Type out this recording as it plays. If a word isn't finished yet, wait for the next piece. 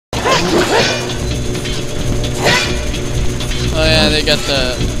they got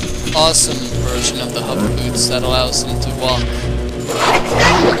the awesome version of the hover boots that allows them to walk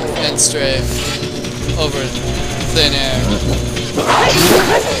and strafe over thin air.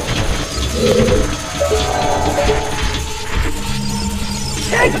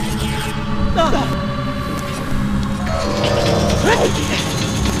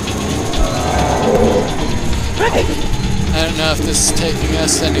 I don't know if this is taking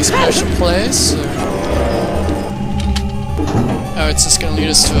us to any special place, or it's just going to lead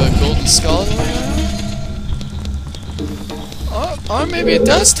us to a golden skull. Or maybe it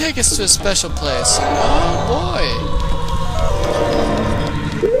does take us to a special place. Oh boy!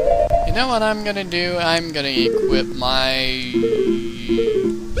 You know what I'm going to do? I'm going to equip my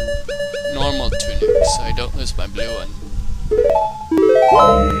normal tunic so I don't lose my blue one.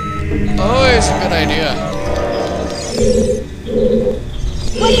 Always a good idea.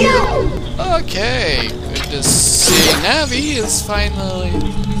 Okay, good to see Navi is finally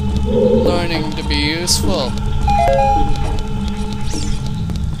learning to be useful.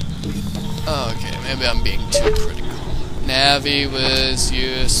 Okay, maybe I'm being too critical. Navi was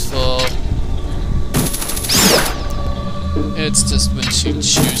useful. It's just when she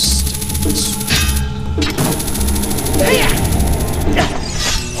chooses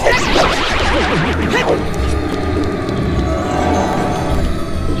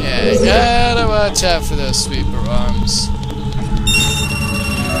Yeah, gotta watch out for those sweeper arms.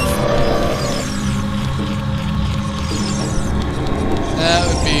 That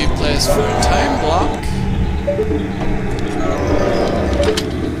would be a place for a time block.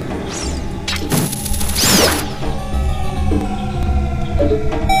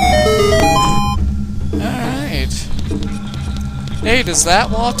 Alright. Hey, does that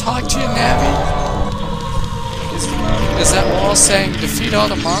wall talk to you, Navi? Is that wall saying defeat all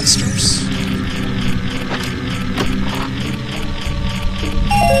the monsters?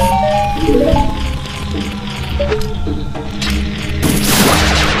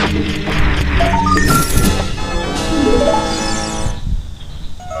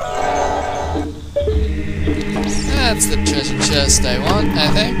 That's the treasure chest I want, I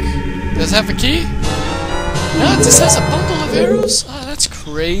think. Does it have a key? No, it just has a bundle of arrows? Oh, that's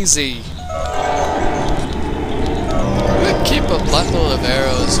crazy. Who would keep a bundle of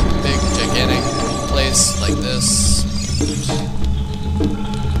arrows in a big, gigantic place like this?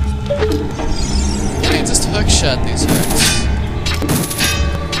 Can I just hookshot these hurts?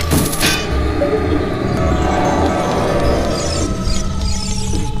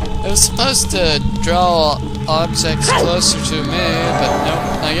 I was supposed to draw objects closer to me, but nope,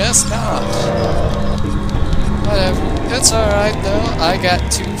 I guess not. Whatever. It's alright though. I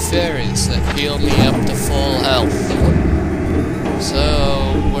got 2 fairies that heal me up to full health.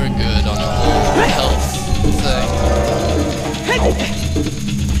 So, we're good on the whole health thing.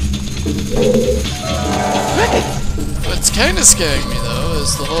 What's kinda scaring me though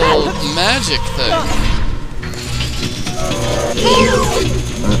is the whole magic thing.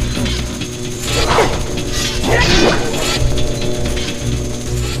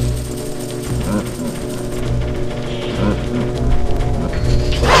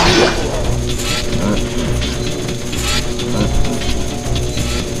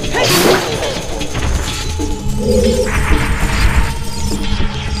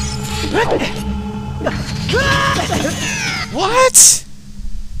 What?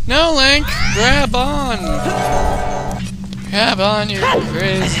 No, Link! Grab on! Grab on, you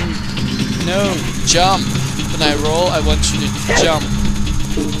crazy... No, jump! When I roll, I want you to jump.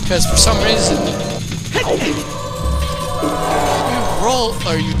 Because for some reason... you roll,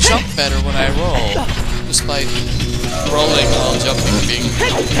 or you jump better when I roll. Despite rolling while jumping being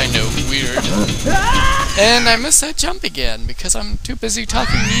kind of weird. And I missed that jump again, because I'm too busy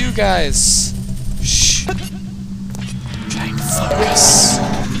talking to you guys. Shh. I'm trying to focus.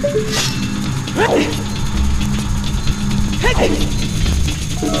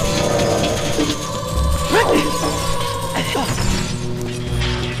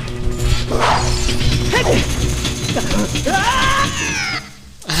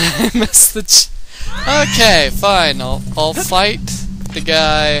 I missed the okay, fine. I'll fight the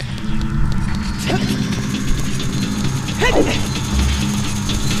guy.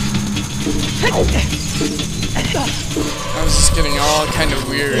 I was just getting all kind of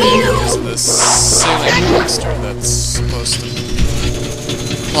weary because of this ceiling monster that's supposed to be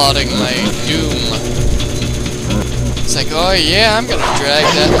plotting my doom. It's like, oh yeah, I'm gonna drag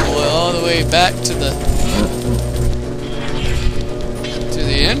that boy all the way back to the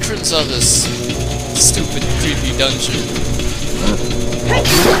entrance of this stupid, creepy dungeon.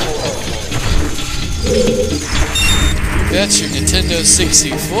 That's your Nintendo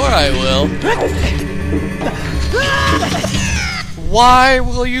 64, I will. Why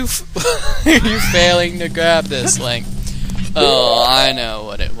will you are you failing to grab this, Link? Oh, I know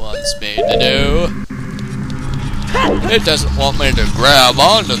what it wants me to do. It doesn't want me to grab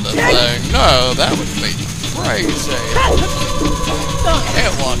onto the thing. No, that would be crazy.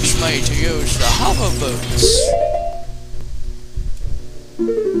 It wants me to use the hover boots.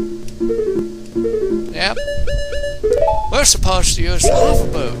 Yep. We're supposed to use the hover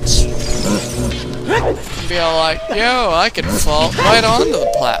boots. Be all like, yo, I can fall right onto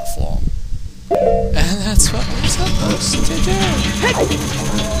the platform. And that's what we're supposed to do.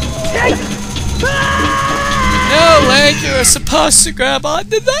 No, Link, you were supposed to grab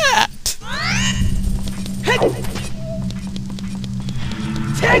onto that.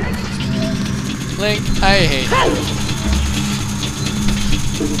 Link, I hate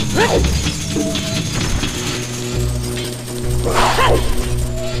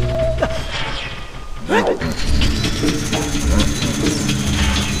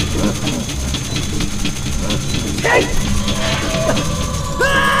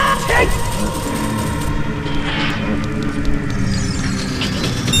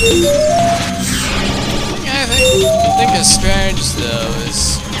I think it's strange though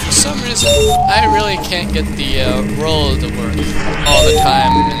is for some reason I really can't get the roll to work all the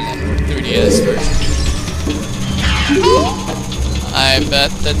time in the 3DS version. I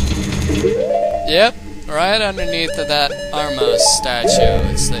bet that, yep, right underneath of that Armos statue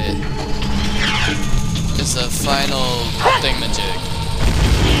is the final thingamajig.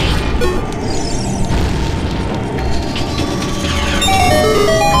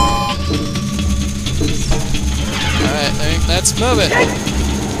 Alright, let's move it.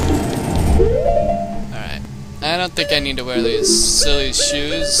 Alright, I don't think I need to wear these silly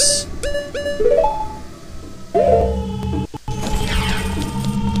shoes.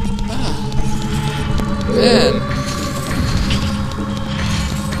 Man.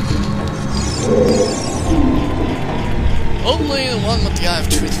 Only the one with the Eye of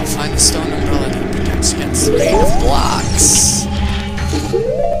Truth will find the stone umbrella that protects against the rain of blocks.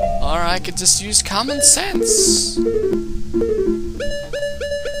 Or I could just use common sense.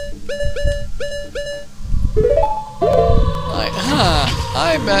 Like,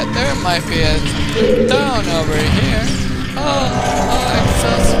 I bet there might be a stone over here. Oh, I'm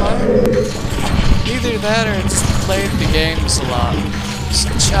so smart. Either that or just played the games a lot. As a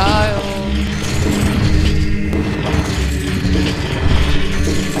child.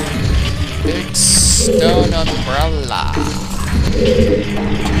 Big stone umbrella.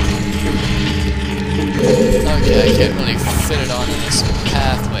 Okay, I can't really fit it onto this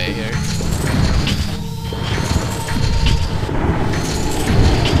pathway here.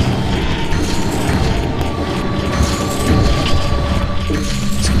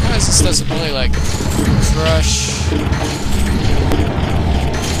 This doesn't really like crush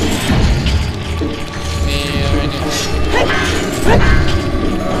me or anything.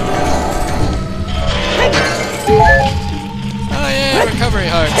 Oh yeah, recovery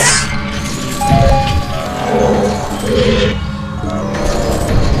hearts.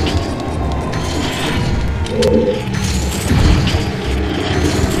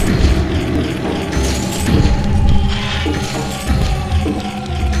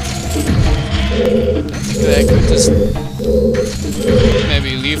 I could just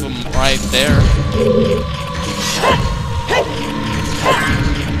maybe leave them right there.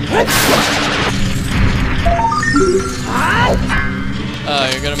 Oh,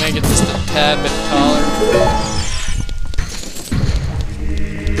 you're gonna make it just a tad bit taller.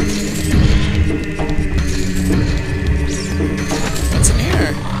 What's in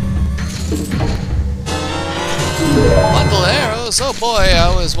here? Bundle arrows? Oh boy, I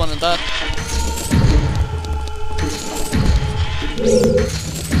always wanted that.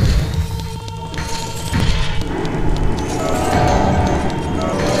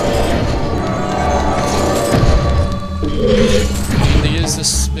 They use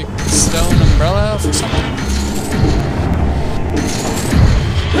this big stone umbrella for something.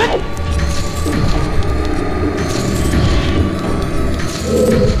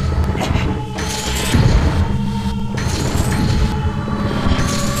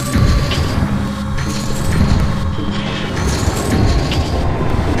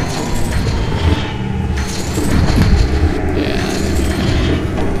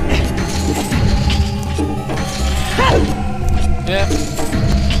 Yeah.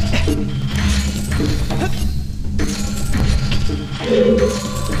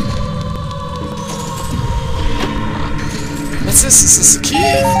 What's this? Is this a key?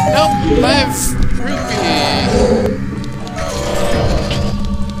 Nope, I have rupee.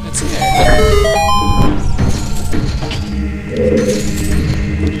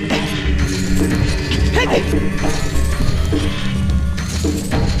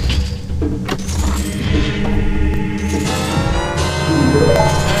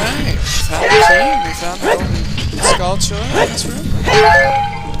 I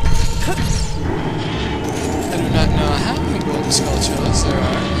do not know how many golden skulltulas there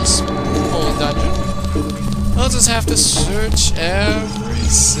are in this whole dungeon. I'll just have to search every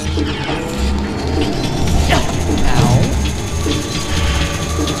single... Ow.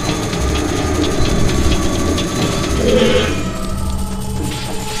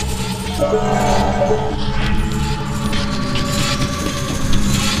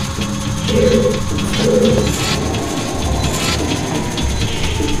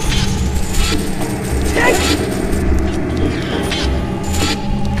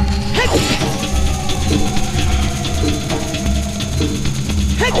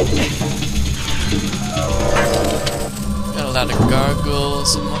 Got a lot of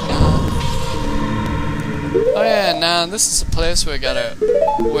gargoyles and whatnot. Oh yeah, now this is a place where I gotta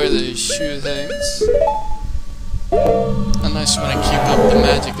wear the shoe things. Unless you want to keep up the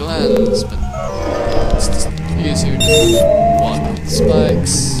magic lens, but it's just easier to walk with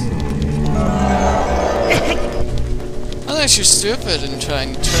spikes. Unless you're stupid and try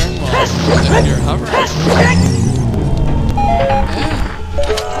and turn while you're hovering. Yeah.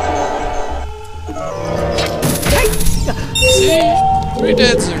 See? Three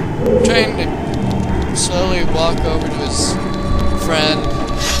Deads are trying to slowly walk over to his friend.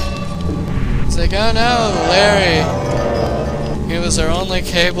 He's like, oh no, Larry. He was our only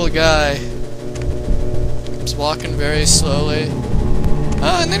cable guy. He was walking very slowly.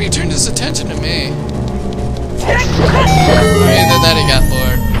 Oh, and then he turned his attention to me. Or either that he got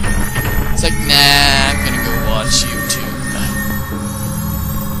bored. It's like, nah, I'm gonna go watch YouTube.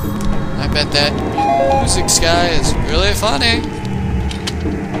 I bet that Bluzix guy is really funny.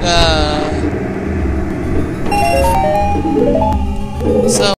 So